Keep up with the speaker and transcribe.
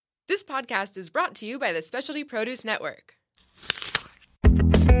This podcast is brought to you by the Specialty Produce Network.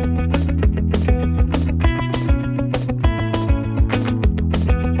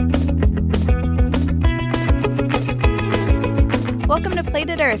 Welcome to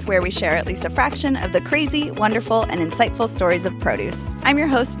Plated Earth, where we share at least a fraction of the crazy, wonderful, and insightful stories of produce. I'm your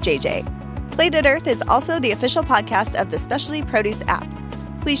host, JJ. Plated Earth is also the official podcast of the Specialty Produce app.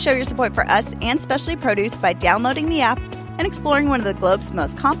 Please show your support for us and Specialty Produce by downloading the app and exploring one of the globe's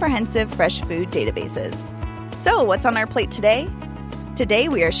most comprehensive fresh food databases. So, what's on our plate today? Today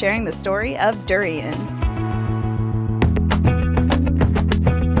we are sharing the story of durian.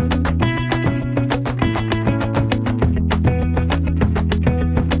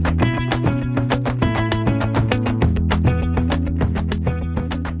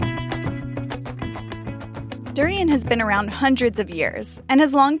 Durian has been around hundreds of years and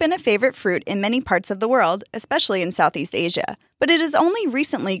has long been a favorite fruit in many parts of the world, especially in Southeast Asia, but it has only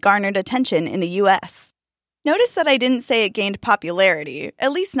recently garnered attention in the U.S. Notice that I didn't say it gained popularity,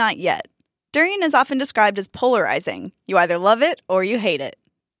 at least not yet. Durian is often described as polarizing. You either love it or you hate it.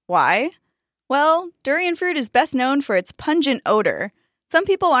 Why? Well, durian fruit is best known for its pungent odor. Some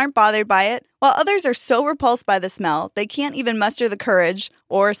people aren't bothered by it, while others are so repulsed by the smell they can't even muster the courage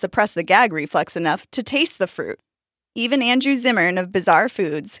or suppress the gag reflex enough to taste the fruit. Even Andrew Zimmern of Bizarre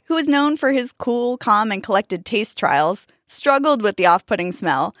Foods, who is known for his cool, calm, and collected taste trials, struggled with the off-putting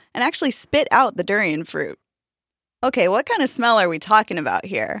smell and actually spit out the durian fruit. Okay, what kind of smell are we talking about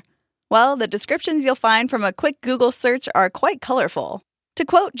here? Well, the descriptions you'll find from a quick Google search are quite colorful. To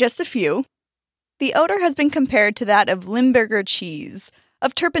quote just a few, the odor has been compared to that of Limburger cheese,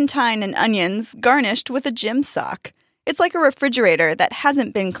 of turpentine and onions garnished with a gym sock. It's like a refrigerator that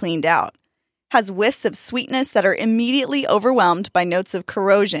hasn't been cleaned out. Has whiffs of sweetness that are immediately overwhelmed by notes of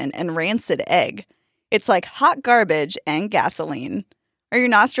corrosion and rancid egg. It's like hot garbage and gasoline. Are your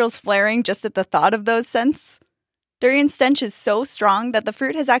nostrils flaring just at the thought of those scents? Durian's stench is so strong that the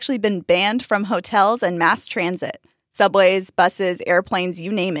fruit has actually been banned from hotels and mass transit, subways, buses, airplanes, you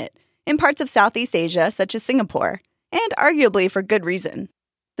name it, in parts of Southeast Asia such as Singapore, and arguably for good reason.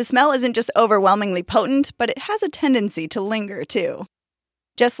 The smell isn't just overwhelmingly potent, but it has a tendency to linger too.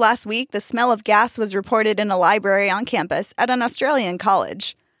 Just last week, the smell of gas was reported in a library on campus at an Australian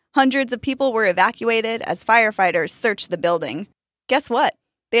college. Hundreds of people were evacuated as firefighters searched the building. Guess what?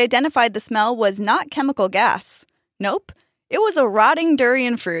 They identified the smell was not chemical gas. Nope, it was a rotting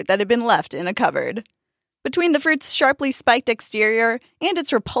durian fruit that had been left in a cupboard. Between the fruit's sharply spiked exterior and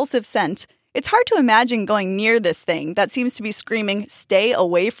its repulsive scent, it's hard to imagine going near this thing that seems to be screaming, "Stay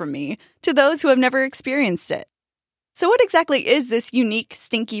away from me," to those who have never experienced it. So what exactly is this unique,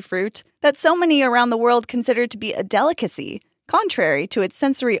 stinky fruit that so many around the world consider to be a delicacy, contrary to its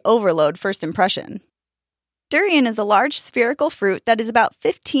sensory overload first impression? Durian is a large spherical fruit that is about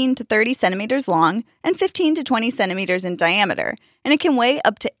 15 to 30 centimeters long and 15 to 20 centimeters in diameter, and it can weigh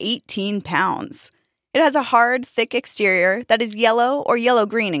up to 18 pounds. It has a hard, thick exterior that is yellow or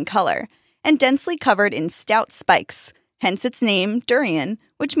yellow-green in color, and densely covered in stout spikes, hence its name, durian,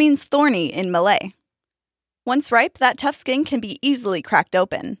 which means thorny in Malay. Once ripe, that tough skin can be easily cracked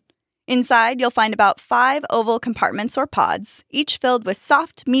open. Inside, you'll find about 5 oval compartments or pods, each filled with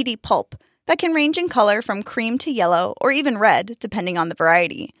soft, meaty pulp that can range in color from cream to yellow or even red, depending on the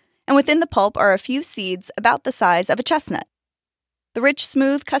variety. And within the pulp are a few seeds about the size of a chestnut. The rich,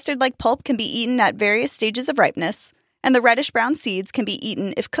 smooth, custard-like pulp can be eaten at various stages of ripeness, and the reddish-brown seeds can be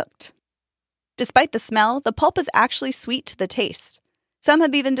eaten if cooked. Despite the smell, the pulp is actually sweet to the taste. Some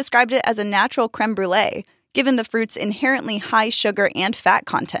have even described it as a natural creme brulee, given the fruit's inherently high sugar and fat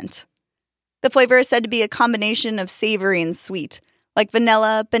content. The flavor is said to be a combination of savory and sweet, like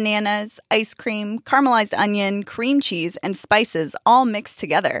vanilla, bananas, ice cream, caramelized onion, cream cheese, and spices all mixed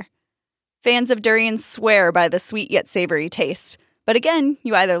together. Fans of durian swear by the sweet yet savory taste, but again,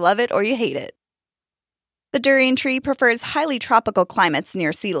 you either love it or you hate it. The durian tree prefers highly tropical climates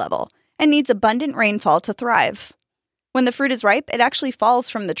near sea level and needs abundant rainfall to thrive. When the fruit is ripe, it actually falls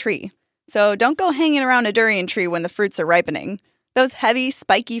from the tree. So don't go hanging around a durian tree when the fruits are ripening. Those heavy,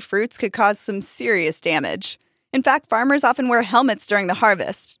 spiky fruits could cause some serious damage. In fact, farmers often wear helmets during the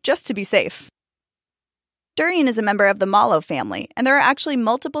harvest, just to be safe. Durian is a member of the mallow family, and there are actually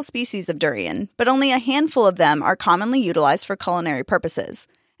multiple species of durian, but only a handful of them are commonly utilized for culinary purposes,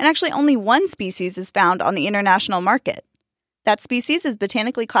 and actually only one species is found on the international market. That species is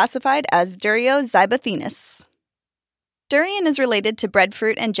botanically classified as Durio zybothenis. Durian is related to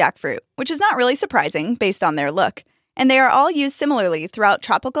breadfruit and jackfruit, which is not really surprising based on their look, and they are all used similarly throughout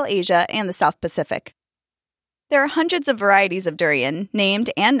tropical Asia and the South Pacific. There are hundreds of varieties of durian, named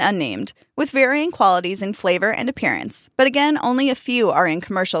and unnamed, with varying qualities in flavor and appearance, but again, only a few are in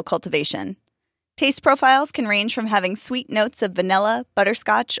commercial cultivation. Taste profiles can range from having sweet notes of vanilla,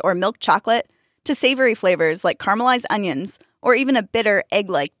 butterscotch, or milk chocolate to savory flavors like caramelized onions or even a bitter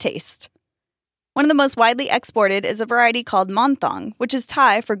egg-like taste. One of the most widely exported is a variety called Monthong, which is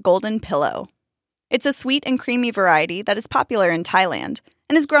Thai for golden pillow. It's a sweet and creamy variety that is popular in Thailand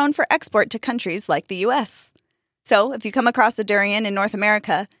and is grown for export to countries like the US. So, if you come across a durian in North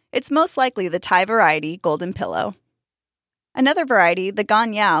America, it's most likely the Thai variety golden pillow. Another variety, the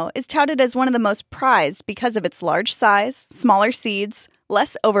Gan Yao, is touted as one of the most prized because of its large size, smaller seeds,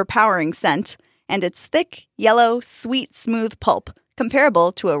 less overpowering scent, and its thick, yellow, sweet, smooth pulp,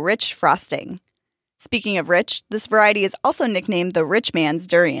 comparable to a rich frosting. Speaking of rich, this variety is also nicknamed the rich man's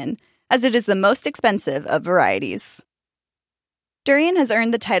durian, as it is the most expensive of varieties. Durian has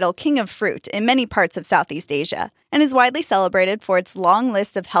earned the title King of Fruit in many parts of Southeast Asia and is widely celebrated for its long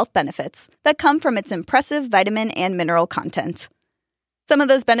list of health benefits that come from its impressive vitamin and mineral content. Some of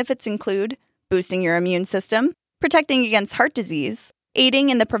those benefits include boosting your immune system, protecting against heart disease, aiding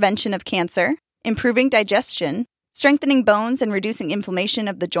in the prevention of cancer, improving digestion, strengthening bones and reducing inflammation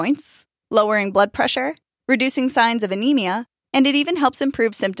of the joints, lowering blood pressure, reducing signs of anemia, and it even helps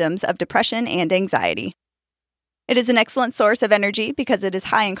improve symptoms of depression and anxiety. It is an excellent source of energy because it is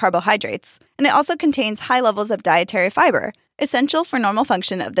high in carbohydrates, and it also contains high levels of dietary fiber, essential for normal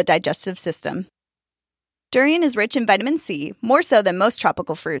function of the digestive system. Durian is rich in vitamin C, more so than most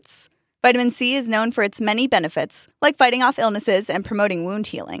tropical fruits. Vitamin C is known for its many benefits, like fighting off illnesses and promoting wound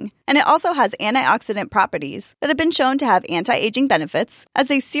healing, and it also has antioxidant properties that have been shown to have anti-aging benefits as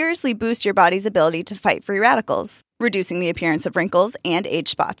they seriously boost your body's ability to fight free radicals, reducing the appearance of wrinkles and age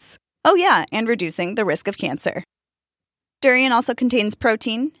spots. Oh yeah, and reducing the risk of cancer. Durian also contains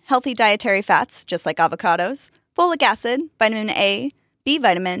protein, healthy dietary fats, just like avocados, folic acid, vitamin A, B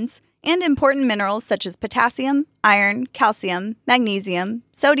vitamins, and important minerals such as potassium, iron, calcium, magnesium,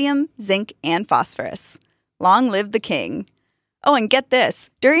 sodium, zinc, and phosphorus. Long live the king. Oh, and get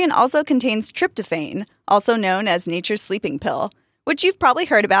this, durian also contains tryptophan, also known as nature's sleeping pill, which you've probably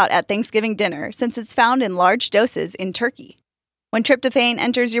heard about at Thanksgiving dinner since it's found in large doses in turkey. When tryptophan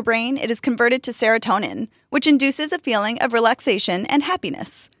enters your brain, it is converted to serotonin, which induces a feeling of relaxation and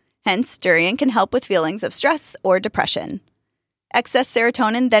happiness. Hence, durian can help with feelings of stress or depression. Excess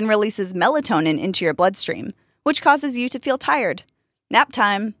serotonin then releases melatonin into your bloodstream, which causes you to feel tired. Nap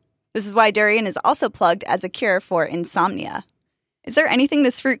time. This is why durian is also plugged as a cure for insomnia. Is there anything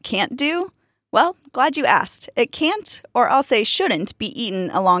this fruit can't do? Well, glad you asked. It can't, or I'll say shouldn't, be eaten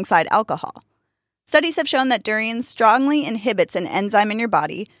alongside alcohol. Studies have shown that durian strongly inhibits an enzyme in your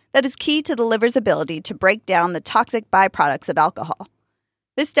body that is key to the liver's ability to break down the toxic byproducts of alcohol.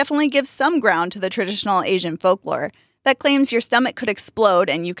 This definitely gives some ground to the traditional Asian folklore that claims your stomach could explode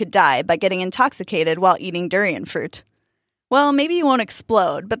and you could die by getting intoxicated while eating durian fruit. Well, maybe you won't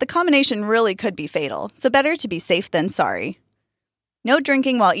explode, but the combination really could be fatal, so better to be safe than sorry. No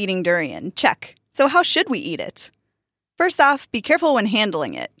drinking while eating durian, check. So how should we eat it? First off, be careful when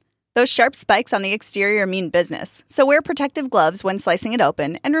handling it. Those sharp spikes on the exterior mean business, so wear protective gloves when slicing it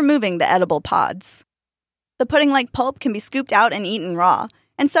open and removing the edible pods. The pudding-like pulp can be scooped out and eaten raw,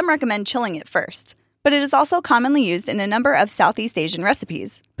 and some recommend chilling it first, but it is also commonly used in a number of Southeast Asian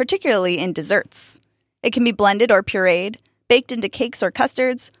recipes, particularly in desserts. It can be blended or pureed, baked into cakes or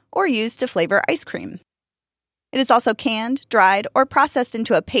custards, or used to flavor ice cream. It is also canned, dried, or processed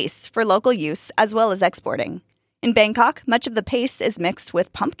into a paste for local use as well as exporting. In Bangkok, much of the paste is mixed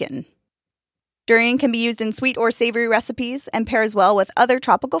with pumpkin. Durian can be used in sweet or savory recipes and pairs well with other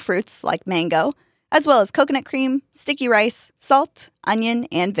tropical fruits like mango, as well as coconut cream, sticky rice, salt, onion,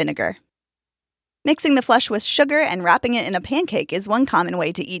 and vinegar. Mixing the flesh with sugar and wrapping it in a pancake is one common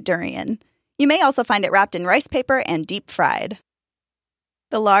way to eat durian. You may also find it wrapped in rice paper and deep fried.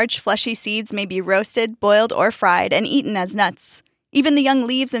 The large, fleshy seeds may be roasted, boiled, or fried and eaten as nuts. Even the young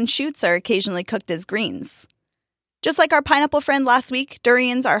leaves and shoots are occasionally cooked as greens. Just like our pineapple friend last week,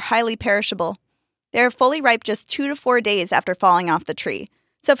 durians are highly perishable. They are fully ripe just 2 to 4 days after falling off the tree,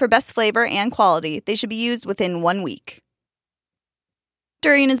 so for best flavor and quality, they should be used within 1 week.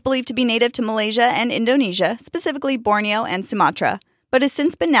 Durian is believed to be native to Malaysia and Indonesia, specifically Borneo and Sumatra, but has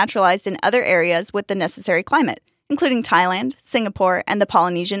since been naturalized in other areas with the necessary climate, including Thailand, Singapore, and the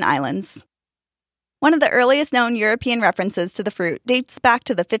Polynesian Islands. One of the earliest known European references to the fruit dates back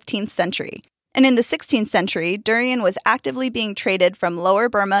to the 15th century, and in the 16th century, durian was actively being traded from Lower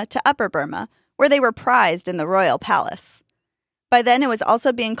Burma to Upper Burma, where they were prized in the royal palace. By then, it was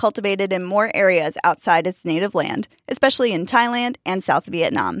also being cultivated in more areas outside its native land, especially in Thailand and South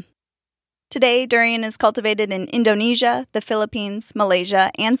Vietnam. Today, durian is cultivated in Indonesia, the Philippines,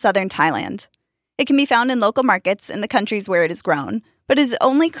 Malaysia, and southern Thailand. It can be found in local markets in the countries where it is grown, but is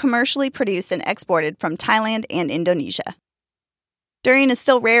only commercially produced and exported from Thailand and Indonesia. Durian is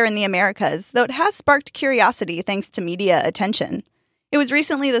still rare in the Americas, though it has sparked curiosity thanks to media attention. It was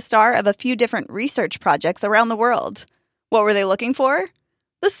recently the star of a few different research projects around the world. What were they looking for?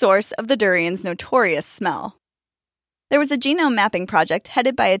 The source of the durian's notorious smell. There was a genome mapping project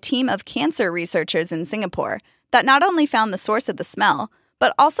headed by a team of cancer researchers in Singapore that not only found the source of the smell,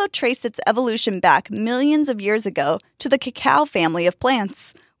 but also traced its evolution back millions of years ago to the cacao family of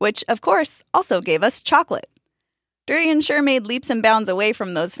plants, which, of course, also gave us chocolate. Durian sure made leaps and bounds away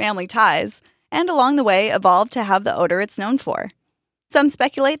from those family ties, and along the way evolved to have the odor it's known for. Some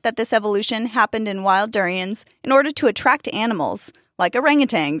speculate that this evolution happened in wild durians in order to attract animals, like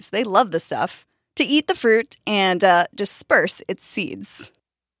orangutans, they love the stuff, to eat the fruit and disperse its seeds.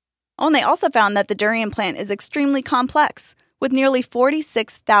 And they also found that the durian plant is extremely complex, with nearly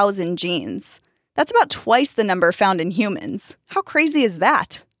 46,000 genes. That's about twice the number found in humans. How crazy is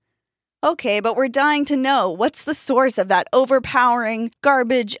that? Okay, but we're dying to know, what's the source of that overpowering,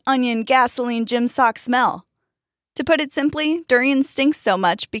 garbage, onion, gasoline, gym sock smell? To put it simply, durian stinks so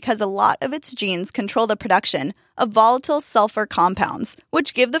much because a lot of its genes control the production of volatile sulfur compounds,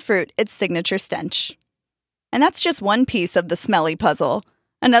 which give the fruit its signature stench. And that's just one piece of the smelly puzzle.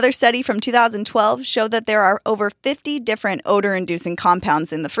 Another study from 2012 showed that there are over 50 different odor-inducing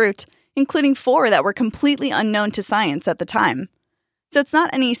compounds in the fruit, including 4 that were completely unknown to science at the time. So it's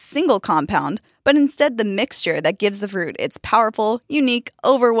not any single compound, but instead the mixture that gives the fruit its powerful, unique,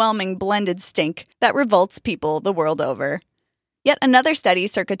 overwhelming blended stink that revolts people the world over. Yet another study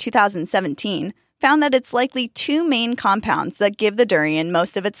circa 2017 found that it's likely 2 main compounds that give the durian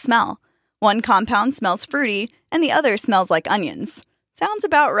most of its smell. One compound smells fruity, and the other smells like onions. Sounds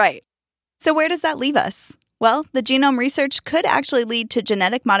about right. So where does that leave us? Well, the genome research could actually lead to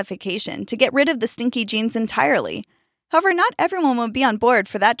genetic modification to get rid of the stinky genes entirely. However, not everyone would be on board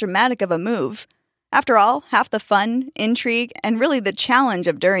for that dramatic of a move. After all, half the fun, intrigue, and really the challenge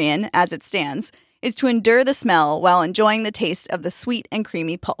of durian, as it stands, is to endure the smell while enjoying the taste of the sweet and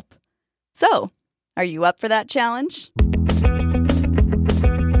creamy pulp. So, are you up for that challenge?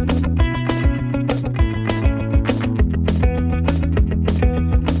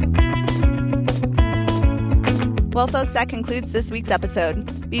 Well, folks, that concludes this week's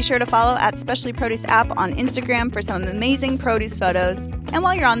episode. Be sure to follow @SpeciallyProduceApp on Instagram for some amazing produce photos. And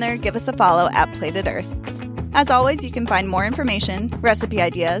while you're on there, give us a follow @Plated Earth. As always, you can find more information, recipe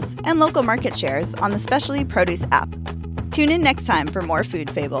ideas, and local market shares on the Specialty Produce app. Tune in next time for more food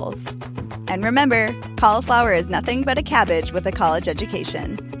fables. And remember, cauliflower is nothing but a cabbage with a college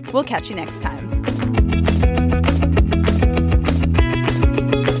education. We'll catch you next time.